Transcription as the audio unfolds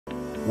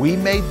We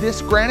made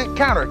this granite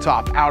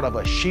countertop out of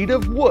a sheet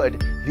of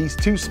wood, these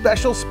 2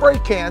 special spray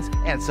cans,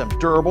 and some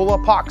durable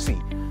epoxy.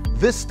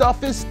 This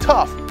stuff is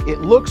tough,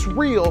 it looks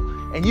real,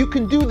 and you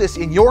can do this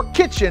in your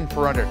kitchen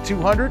for under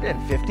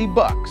 250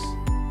 bucks.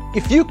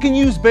 If you can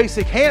use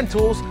basic hand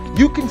tools,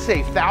 you can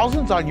save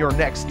thousands on your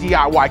next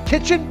DIY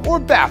kitchen or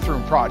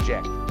bathroom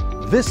project.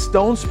 This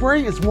stone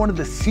spray is one of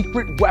the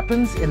secret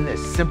weapons in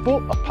this simple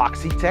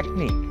epoxy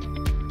technique.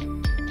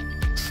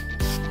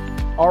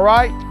 All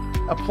right,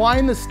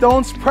 applying the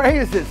stone spray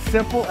is as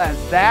simple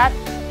as that.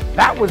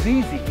 That was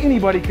easy,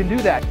 anybody can do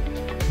that.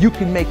 You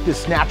can make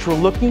this natural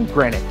looking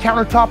granite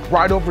countertop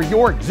right over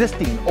your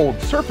existing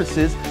old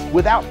surfaces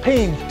without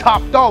paying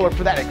top dollar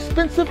for that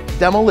expensive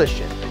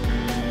demolition.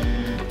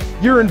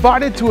 You're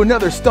invited to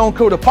another Stone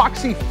Coat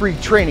Epoxy free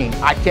training.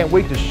 I can't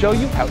wait to show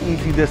you how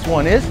easy this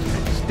one is.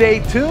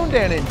 Stay tuned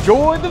and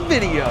enjoy the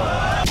video.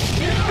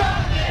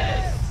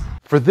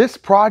 For this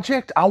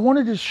project, I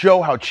wanted to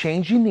show how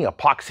changing the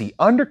Epoxy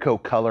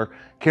Undercoat color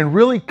can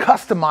really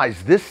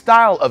customize this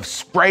style of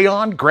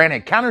spray-on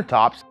granite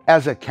countertops.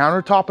 As a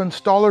countertop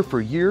installer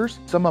for years,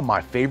 some of my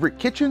favorite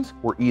kitchens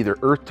were either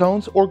earth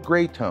tones or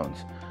gray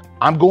tones.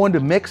 I'm going to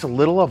mix a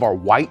little of our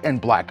white and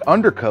black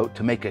undercoat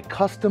to make a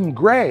custom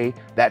gray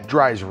that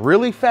dries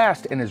really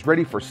fast and is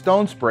ready for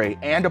stone spray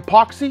and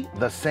epoxy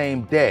the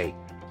same day.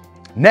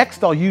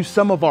 Next, I'll use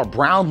some of our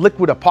brown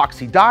liquid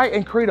epoxy dye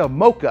and create a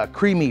mocha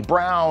creamy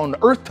brown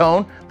earth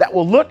tone that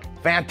will look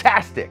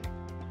fantastic.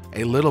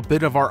 A little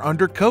bit of our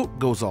undercoat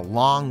goes a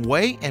long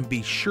way, and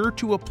be sure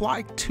to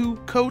apply 2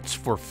 coats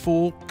for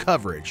full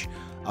coverage.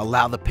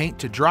 Allow the paint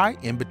to dry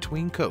in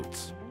between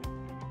coats.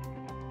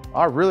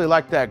 I really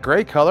like that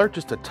gray color,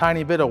 just a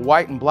tiny bit of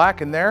white and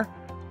black in there.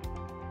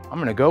 I'm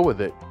gonna go with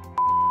it.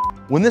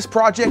 When this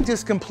project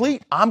is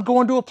complete, I'm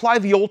going to apply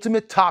the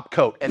ultimate top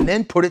coat and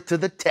then put it to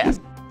the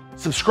test.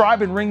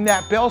 Subscribe and ring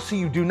that bell so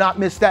you do not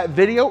miss that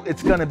video.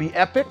 It's gonna be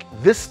epic.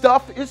 This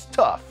stuff is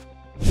tough.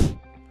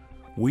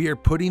 We are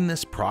putting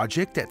this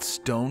project at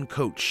Stone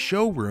Coat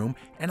showroom,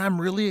 and I'm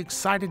really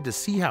excited to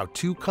see how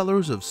 2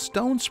 colors of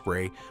stone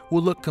spray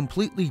will look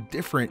completely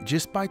different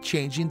just by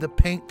changing the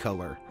paint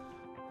color.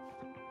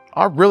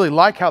 I really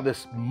like how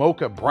this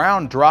mocha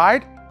brown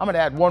dried. I'm gonna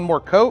add 1 more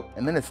coat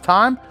and then it's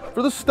time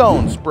for the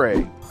stone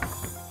spray.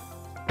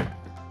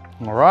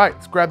 All right,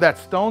 let's grab that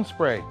stone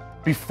spray.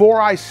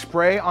 Before I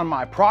spray on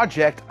my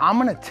project, I'm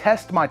gonna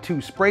test my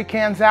 2 spray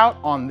cans out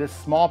on this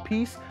small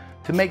piece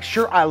to make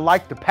sure I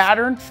like the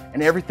pattern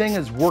and everything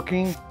is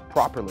working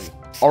properly.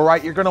 All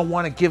right, you're gonna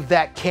wanna give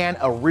that can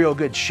a real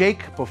good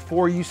shake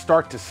before you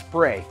start to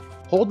spray.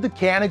 Hold the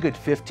can a good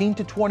 15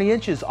 to 20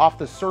 inches off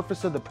the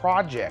surface of the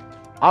project.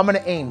 I'm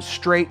gonna aim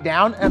straight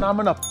down and I'm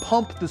gonna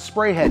pump the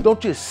spray head. Don't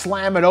just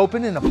slam it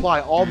open and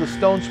apply all the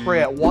stone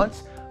spray at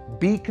once.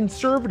 Be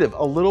conservative,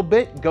 a little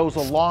bit goes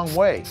a long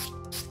way.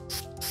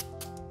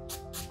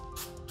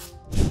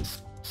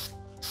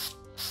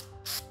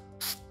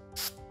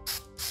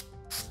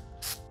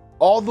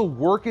 All the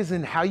work is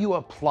in how you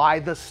apply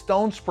the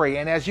stone spray,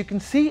 and as you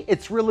can see,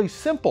 it's really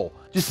simple.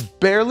 Just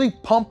barely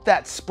pump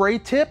that spray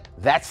tip.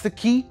 That's the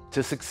key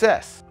to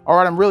success. All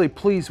right, I'm really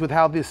pleased with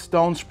how this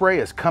stone spray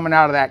is coming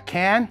out of that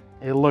can.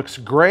 It looks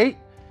great.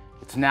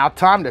 It's now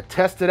time to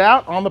test it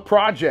out on the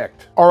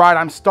project. All right,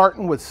 I'm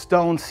starting with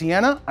stone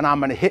sienna, and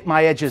I'm gonna hit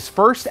my edges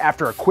first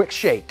after a quick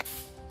shake.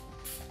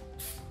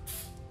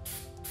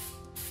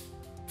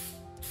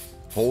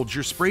 Hold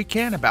your spray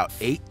can about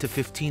 8 to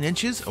 15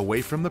 inches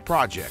away from the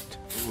project.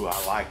 Ooh,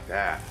 I like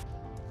that.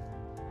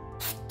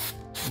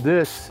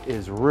 This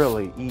is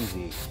really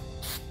easy.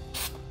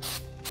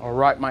 All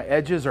right, my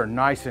edges are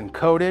nice and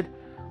coated.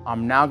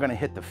 I'm now gonna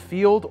hit the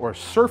field or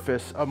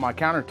surface of my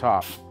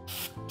countertop.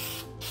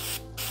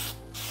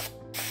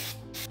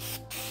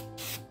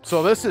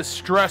 So this is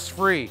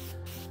stress-free.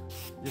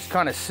 Just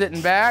kind of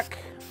sitting back,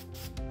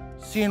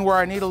 seeing where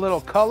I need a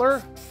little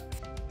color.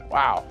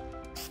 Wow.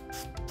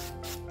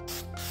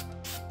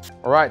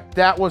 All right,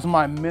 that was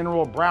my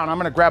mineral brown. I'm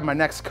gonna grab my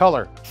next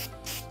color.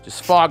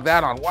 Just fog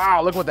that on.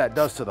 Wow, look what that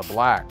does to the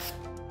black.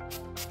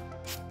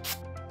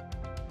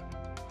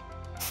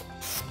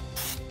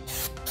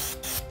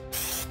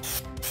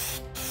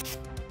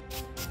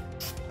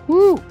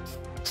 Woo!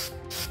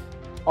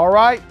 All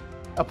right,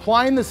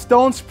 applying the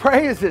stone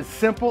spray is as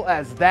simple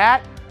as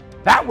that.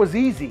 That was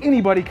easy.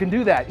 Anybody can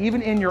do that,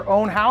 even in your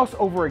own house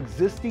over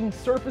existing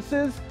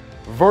surfaces.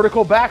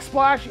 Vertical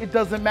backsplash, it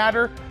doesn't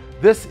matter.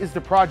 This is the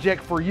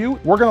project for you.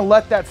 We're gonna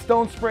let that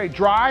stone spray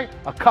dry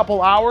a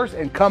couple hours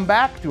and come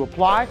back to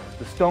apply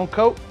the Stone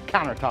Coat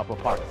Countertop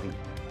Epoxy.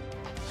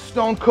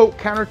 Stone Coat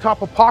Countertop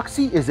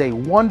Epoxy is a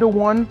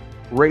 1-to-1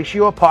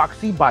 ratio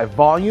epoxy by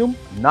volume,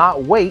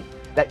 not weight,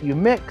 that you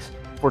mix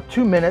for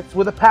 2 minutes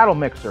with a paddle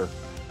mixer.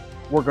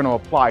 We're gonna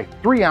apply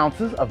 3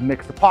 ounces of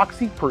mixed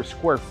epoxy per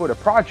square foot of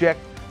project.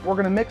 We're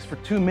gonna mix for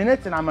 2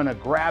 minutes and I'm gonna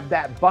grab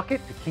that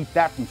bucket to keep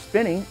that from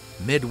spinning.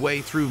 Midway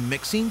through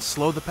mixing,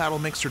 slow the paddle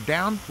mixer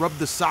down, rub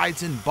the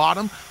sides and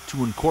bottom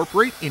to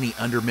incorporate any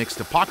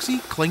undermixed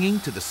epoxy clinging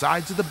to the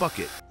sides of the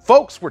bucket.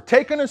 Folks, we're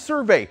taking a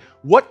survey.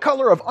 What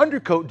color of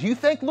undercoat do you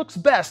think looks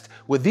best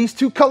with these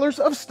two colors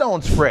of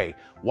Stone Spray?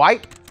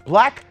 White,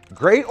 black,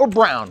 gray, or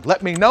brown?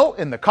 Let me know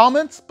in the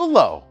comments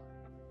below.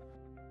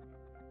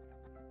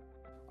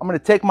 I'm going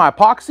to take my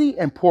epoxy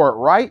and pour it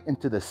right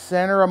into the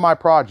center of my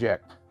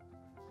project.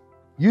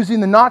 Using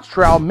the notch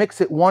trowel,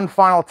 mix it one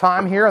final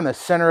time here in the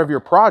center of your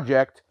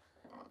project,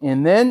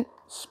 and then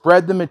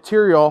spread the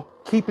material,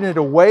 keeping it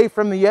away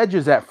from the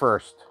edges at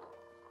first.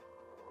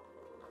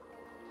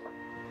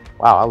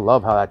 Wow, I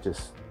love how that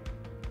just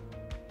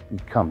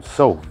becomes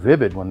so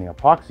vivid when the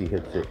epoxy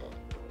hits it.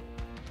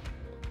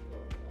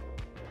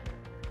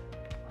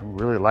 I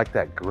really like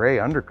that gray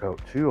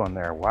undercoat too on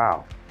there.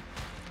 Wow.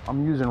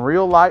 I'm using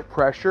real light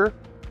pressure,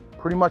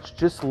 pretty much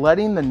just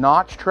letting the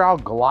notch trowel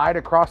glide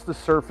across the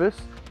surface.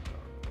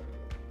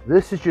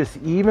 This is just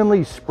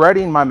evenly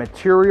spreading my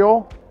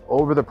material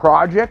over the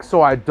project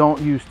so I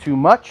don't use too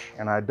much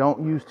and I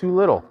don't use too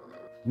little.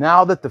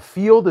 Now that the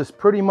field is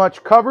pretty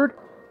much covered,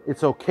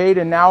 it's okay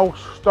to now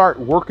start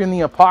working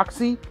the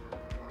epoxy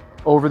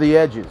over the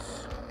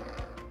edges.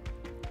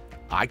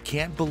 I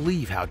can't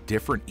believe how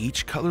different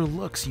each color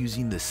looks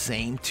using the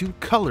same two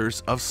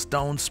colors of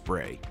Stone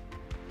Spray.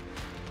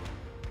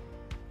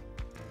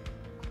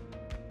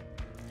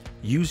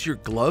 Use your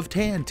gloved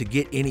hand to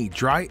get any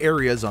dry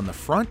areas on the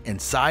front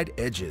and side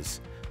edges.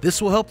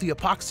 This will help the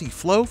epoxy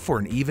flow for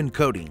an even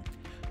coating.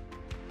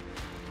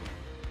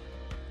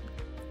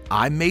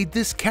 I made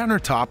this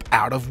countertop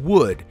out of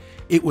wood.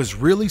 It was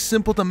really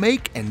simple to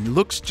make and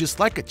looks just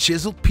like a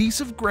chiseled piece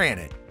of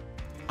granite.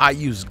 I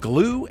used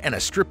glue and a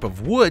strip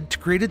of wood to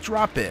create a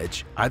drop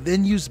edge. I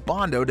then used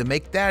Bondo to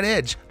make that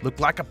edge look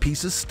like a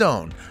piece of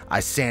stone. I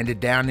sanded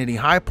down any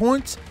high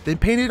points, then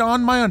painted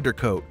on my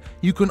undercoat.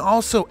 You can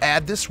also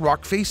add this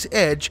rock face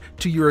edge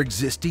to your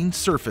existing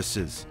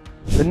surfaces.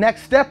 The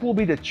next step will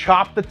be to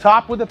chop the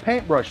top with a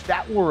paintbrush.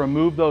 That will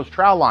remove those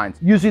trowel lines.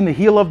 Using the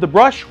heel of the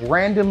brush,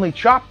 randomly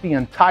chop the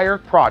entire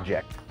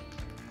project.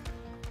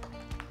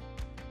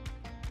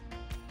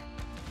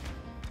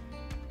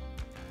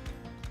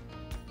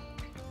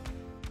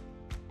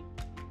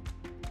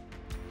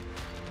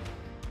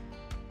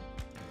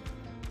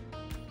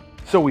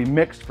 So we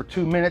mixed for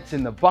 2 minutes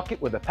in the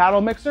bucket with a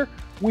paddle mixer.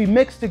 We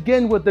mixed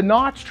again with the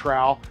notch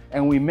trowel,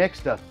 and we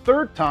mixed a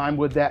third time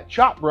with that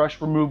chop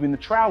brush, removing the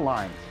trowel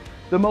lines.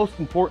 The most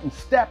important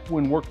step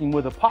when working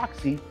with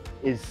epoxy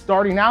is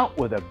starting out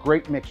with a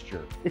great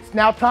mixture. It's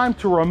now time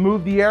to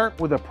remove the air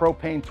with a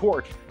propane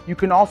torch. You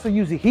can also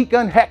use a heat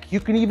gun. Heck, you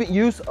can even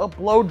use a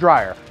blow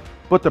dryer.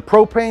 But the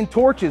propane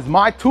torch is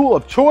my tool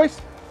of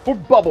choice for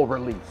bubble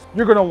release.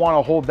 You're gonna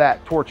wanna hold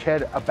that torch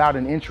head about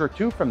 1 inch or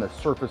 2 from the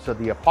surface of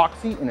the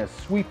epoxy in a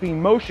sweeping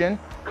motion.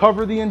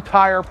 Cover the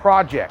entire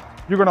project.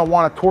 You're gonna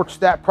wanna torch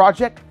that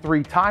project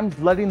 3 times,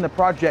 letting the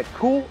project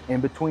cool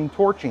in between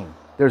torching.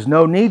 There's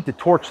no need to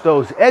torch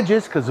those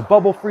edges because the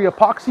bubble-free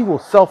epoxy will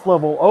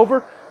self-level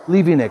over,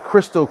 leaving a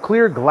crystal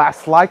clear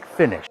glass-like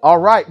finish. All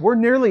right, we're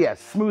nearly as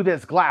smooth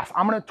as glass.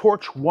 I'm gonna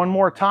torch one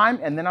more time,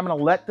 and then I'm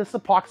gonna let this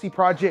epoxy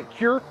project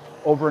cure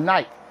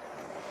overnight.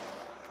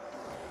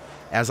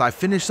 As I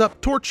finish up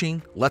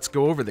torching, let's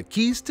go over the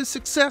keys to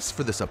success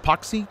for this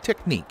epoxy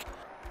technique.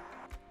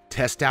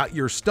 Test out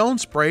your Stone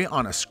Spray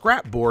on a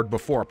scrap board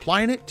before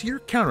applying it to your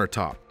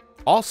countertop.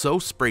 Also,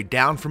 spray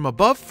down from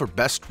above for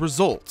best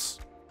results.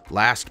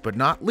 Last but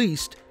not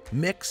least,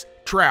 mix,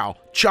 trowel,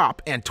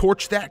 chop, and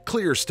torch that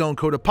clear Stone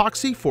Coat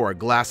Epoxy for a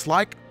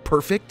glass-like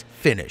perfect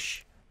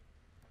finish.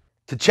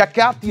 To check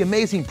out the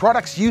amazing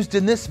products used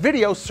in this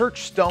video,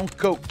 search Stone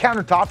Coat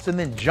Countertops and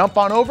then jump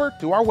on over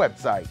to our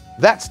website.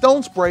 That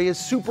Stone Spray is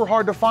super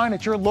hard to find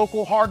at your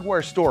local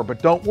hardware store,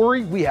 but don't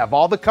worry, we have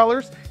all the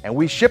colors and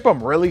we ship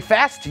them really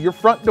fast to your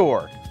front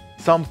door.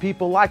 Some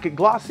people like it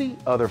glossy,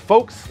 other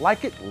folks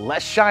like it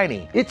less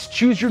shiny. It's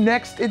choose your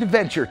next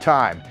adventure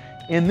time.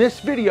 In this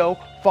video,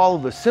 follow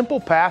the simple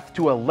path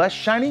to a less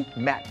shiny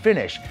matte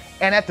finish,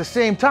 and at the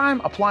same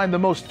time, applying the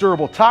most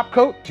durable top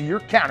coat to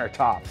your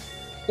countertops.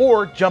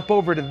 Or jump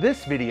over to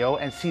this video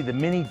and see the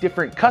many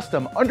different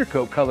custom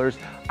undercoat colors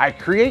I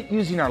create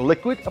using our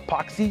liquid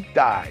epoxy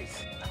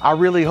dyes. I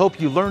really hope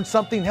you learned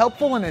something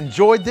helpful and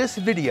enjoyed this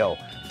video.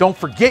 Don't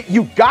forget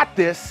you got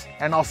this,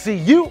 and I'll see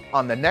you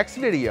on the next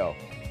video.